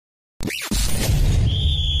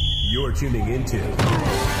You're tuning into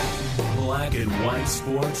Black and White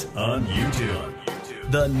Sports on YouTube.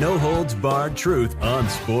 The no-holds-barred truth on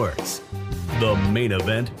sports. The main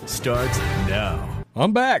event starts now.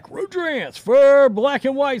 I'm back. Rodrance for Black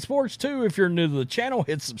and White Sports 2. If you're new to the channel,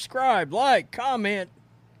 hit subscribe, like, comment.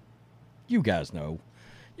 You guys know.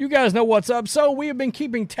 You guys know what's up. So we have been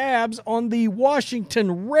keeping tabs on the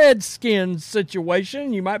Washington Redskins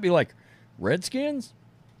situation. You might be like, Redskins?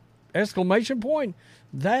 Exclamation point.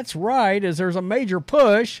 That's right, as there's a major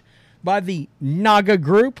push by the NAGA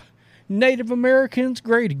group, Native Americans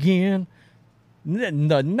Great Again.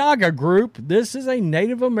 The NAGA group, this is a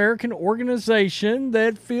Native American organization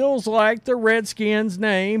that feels like the Redskins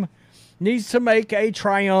name needs to make a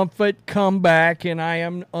triumphant comeback, and I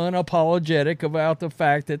am unapologetic about the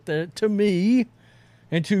fact that to me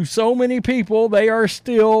and to so many people, they are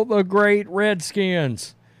still the great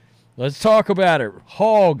Redskins. Let's talk about it.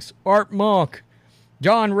 Hogs, Art Monk,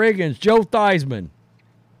 John Riggins, Joe Theismann,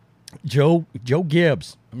 Joe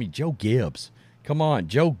Gibbs. Come on,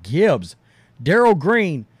 Joe Gibbs. Darryl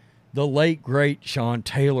Green, the late, great Sean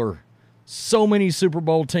Taylor. So many Super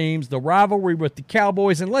Bowl teams, the rivalry with the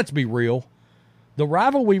Cowboys, and let's be real, the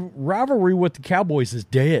rivalry with the Cowboys is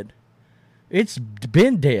dead. It's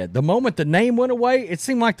been dead. The moment the name went away, it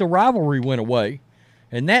seemed like the rivalry went away,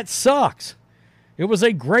 and that sucks. It was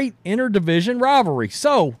a great interdivision rivalry.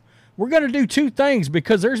 So we're going to do two things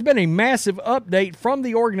because there's been a massive update from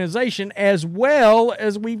the organization, as well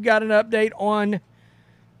as we've got an update on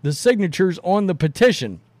the signatures on the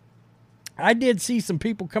petition. I did see some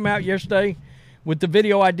people come out yesterday with the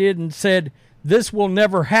video I did and said, this will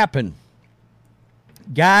never happen.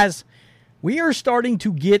 Guys, we are starting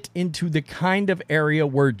to get into the kind of area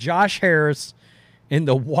where Josh Harris and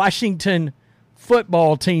the Washington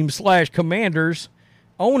football team / Commanders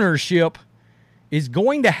ownership is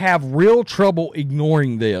going to have real trouble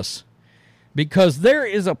ignoring this, because there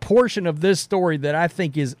is a portion of this story that I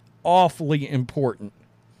think is awfully important.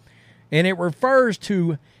 And it refers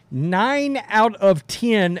to 9 out of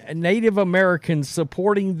 10 Native Americans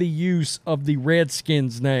supporting the use of the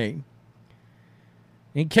Redskins name.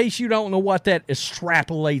 In case you don't know what that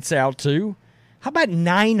extrapolates out to, how about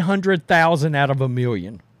 900,000 out of a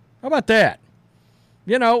million? How about that?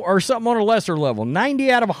 You know, or something on a lesser level.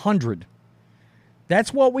 90 out of 100.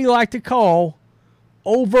 That's what we like to call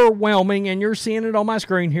overwhelming, and you're seeing it on my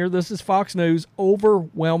screen here. This is Fox News,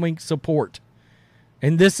 overwhelming support.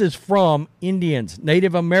 And this is from Indians,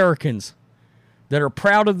 Native Americans that are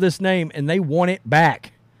proud of this name, and they want it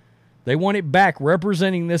back. They want it back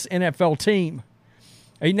representing this NFL team.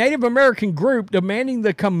 A Native American group demanding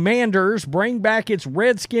the Commanders bring back its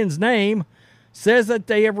Redskins name says that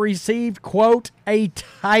they have received, quote, a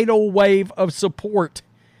tidal wave of support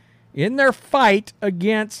in their fight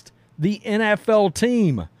against the NFL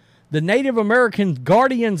team. The Native American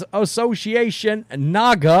Guardians Association,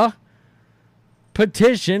 NAGA,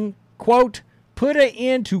 petition, quote, put an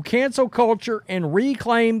end to cancel culture and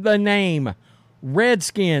reclaim the name.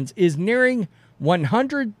 Redskins is nearing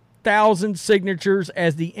 100,000 signatures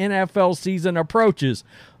as the NFL season approaches.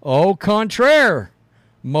 Au contraire,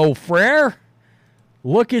 mon frere,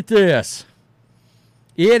 look at this.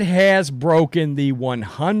 It has broken the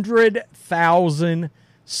 100,000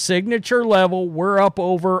 signature level. We're up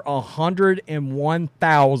over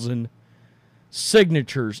 101,000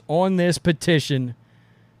 signatures on this petition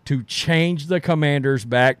to change the Commanders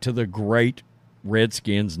back to the great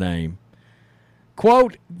Redskins name.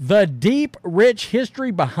 Quote, the deep, rich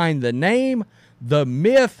history behind the name, the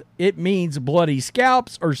myth it means bloody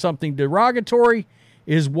scalps or something derogatory,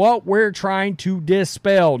 is what we're trying to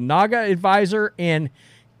dispel. NAGA advisor and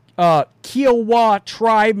Kiowa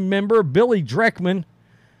tribe member Billy Dreckman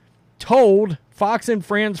told Fox and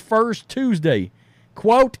Friends First Tuesday,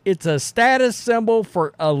 quote, it's a status symbol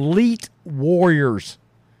for elite warriors.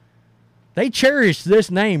 They cherish this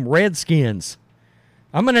name, Redskins.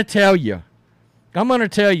 I'm going to tell you,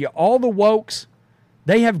 all the wokes,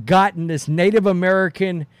 they have gotten this Native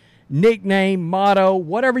American nickname, motto,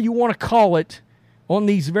 whatever you want to call it, on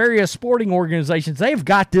these various sporting organizations. They've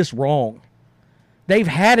got this wrong. They've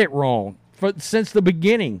had it wrong since the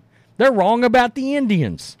beginning. They're wrong about the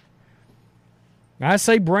Indians. I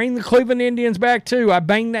say bring the Cleveland Indians back too. I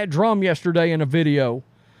banged that drum yesterday in a video.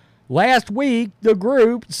 Last week, the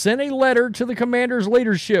group sent a letter to the Commanders'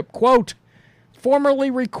 leadership, quote, formally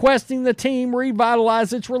requesting the team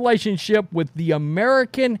revitalize its relationship with the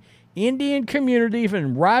American Indian community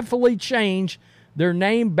and rightfully change their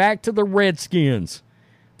name back to the Redskins.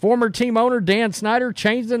 Former team owner Dan Snyder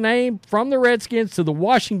changed the name from the Redskins to the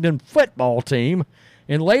Washington football team,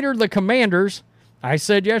 and later the Commanders, I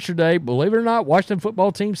said yesterday, believe it or not, Washington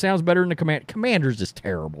football team sounds better than the Commanders is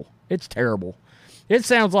terrible. It's terrible. It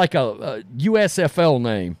sounds like a USFL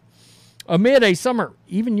name. Amid a summer,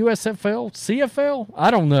 even USFL, CFL?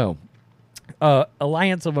 I don't know.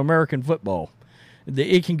 Alliance of American Football.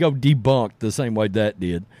 It can go debunked the same way that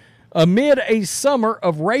did. Amid a summer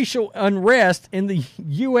of racial unrest in the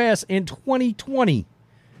U.S. in 2020.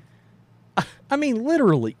 I mean,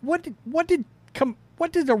 literally, what did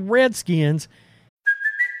the Redskins...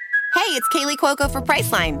 Hey, it's Kaylee Cuoco for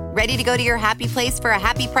Priceline. Ready to go to your happy place for a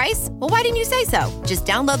happy price? Well, why didn't you say so? Just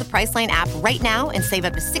download the Priceline app right now and save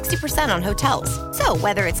up to 60% on hotels. So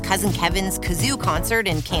whether it's Cousin Kevin's Kazoo Concert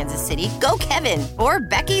in Kansas City, go Kevin, or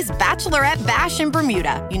Becky's Bachelorette Bash in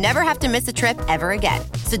Bermuda, you never have to miss a trip ever again.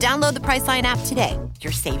 So download the Priceline app today.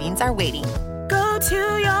 Your savings are waiting. Go to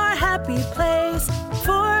your happy place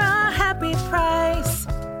for a happy price.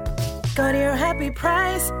 Go to your happy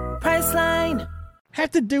price, Priceline.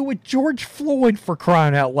 Have to do with George Floyd, for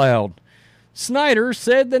crying out loud. Snyder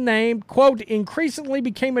said the name, quote, increasingly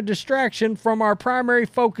became a distraction from our primary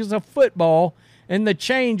focus of football, and the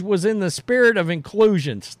change was in the spirit of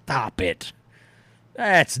inclusion. Stop it.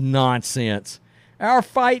 That's nonsense. Our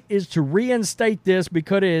fight is to reinstate this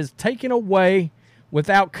because it is taken away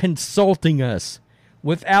without consulting us,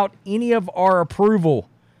 without any of our approval.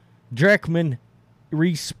 Dreckman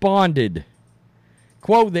responded.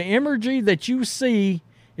 Quote, the imagery that you see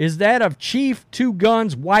is that of Chief Two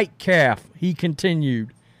Guns White Calf, he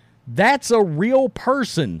continued. That's a real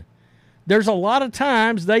person. There's a lot of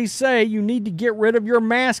times they say you need to get rid of your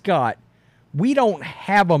mascot. We don't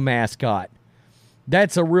have a mascot.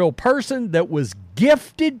 That's a real person that was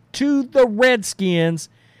gifted to the Redskins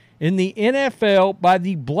in the NFL by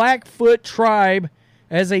the Blackfoot tribe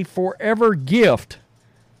as a forever gift.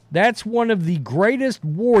 That's one of the greatest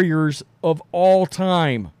warriors of all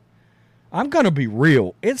time. I'm going to be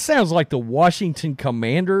real. It sounds like the Washington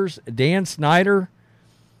Commanders, Dan Snyder.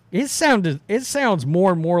 It sounds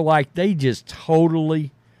more and more like they just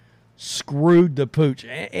totally screwed the pooch.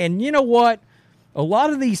 And you know what? A lot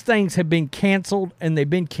of these things have been canceled, and they've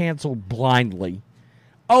been canceled blindly.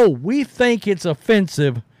 Oh, we think it's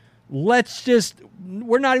offensive.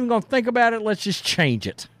 We're not even going to think about it. Let's just change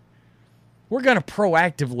it. We're going to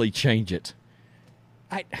proactively change it.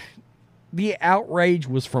 The outrage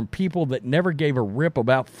was from people that never gave a rip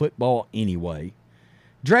about football anyway.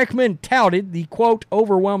 Dreckman touted the, quote,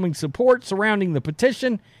 overwhelming support surrounding the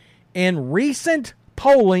petition and recent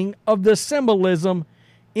polling of the symbolism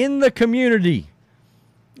in the community.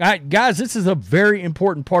 All right, guys, this is a very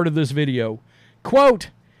important part of this video. Quote,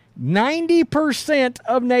 90%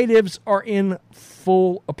 of natives are in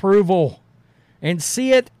full approval and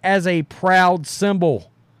see it as a proud symbol.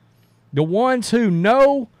 The ones who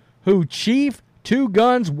know who Chief Two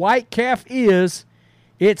Guns White Calf is,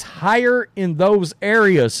 it's higher in those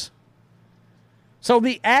areas. So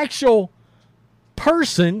the actual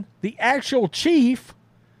person, the actual chief,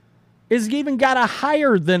 is even got a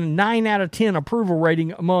higher than 9 out of 10 approval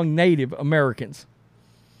rating among Native Americans.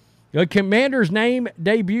 The commander's name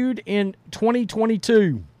debuted in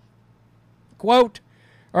 2022. Quote,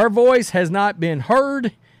 our voice has not been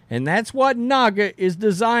heard, and that's what NAGA is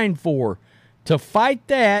designed for, to fight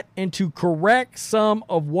that and to correct some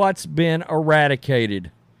of what's been eradicated.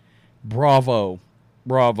 Bravo.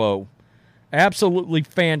 Bravo. Absolutely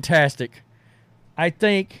fantastic. Two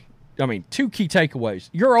key takeaways.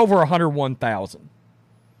 You're over 101,000.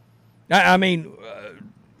 How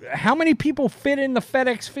many people fit in the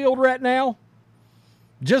FedEx field right now?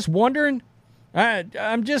 Just wondering.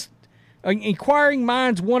 I'm just... inquiring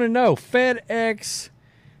minds want to know. FedEx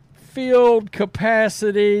field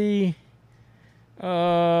capacity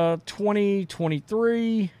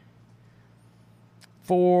 2023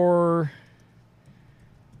 for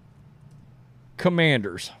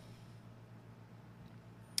Commanders.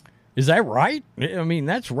 Is that right? I mean,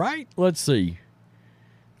 that's right. Let's see.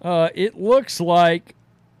 It looks like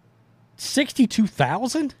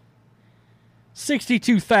 62,000?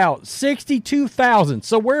 62,000.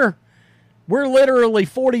 So we're literally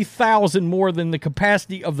 40,000 more than the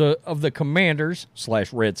capacity of the Commanders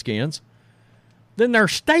 / Redskins than their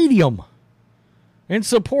stadium in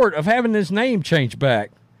support of having this name changed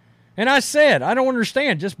back. And I said, I don't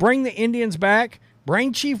understand. Just bring the Indians back,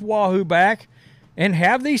 bring Chief Wahoo back, and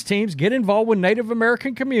have these teams get involved with Native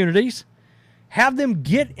American communities. Have them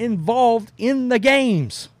get involved in the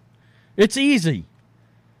games. It's easy.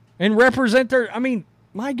 And represent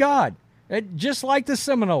my God. Just like the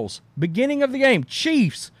Seminoles, beginning of the game,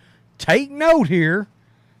 Chiefs, take note here.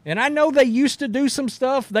 And I know they used to do some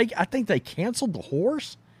stuff. I think they canceled the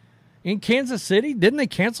horse in Kansas City. Didn't they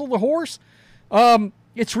cancel the horse?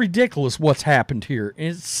 It's ridiculous what's happened here.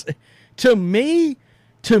 It's to me,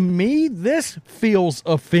 this feels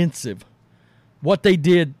offensive. What they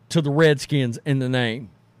did to the Redskins in the name.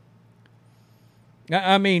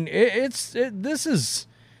 I mean, this is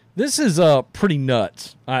pretty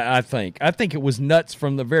nuts. I think it was nuts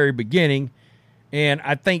from the very beginning, and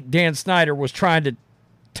I think Dan Snyder was trying to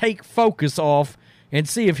take focus off and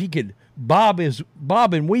see if he could bob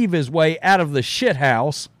and weave his way out of the shit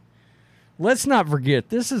house. Let's not forget,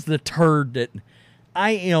 this is the turd that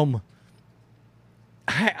I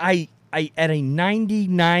at a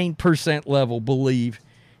 99% level believe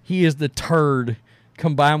he is the turd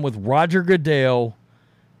combined with Roger Goodell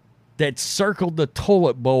that circled the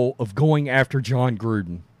toilet bowl of going after John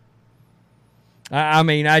Gruden. I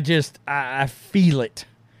mean, I feel it.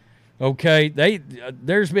 Okay,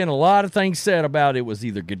 there's been a lot of things said about it was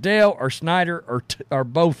either Goodell or Snyder or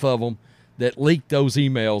both of them that leaked those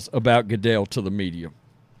emails about Goodell to the media.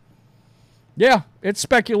 Yeah, it's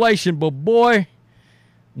speculation, but boy,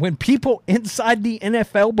 when people inside the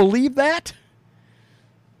NFL believe that,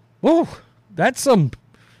 whoa, that's some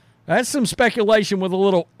speculation with a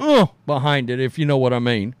little behind it, if you know what I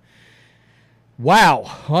mean. Wow,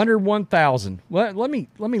 101,000. Let me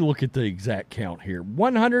look at the exact count here.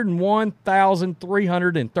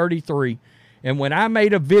 101,333. And when I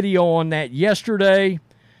made a video on that yesterday,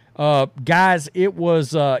 guys,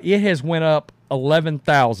 it has went up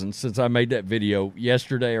 11,000 since I made that video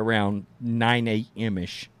yesterday around 9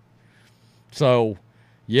 a.m.-ish. So,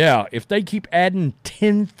 yeah, if they keep adding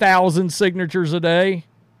 10,000 signatures a day,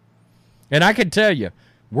 and I can tell you,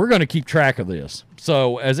 we're going to keep track of this.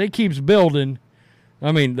 So, as it keeps building,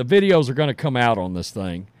 I mean, the videos are going to come out on this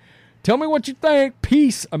thing. Tell me what you think.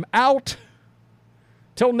 Peace. I'm out.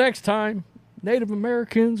 Till next time, Native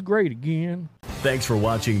Americans great again. Thanks for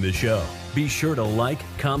watching the show. Be sure to like,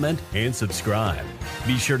 comment, and subscribe.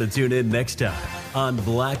 Be sure to tune in next time on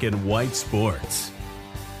Black and White Sports.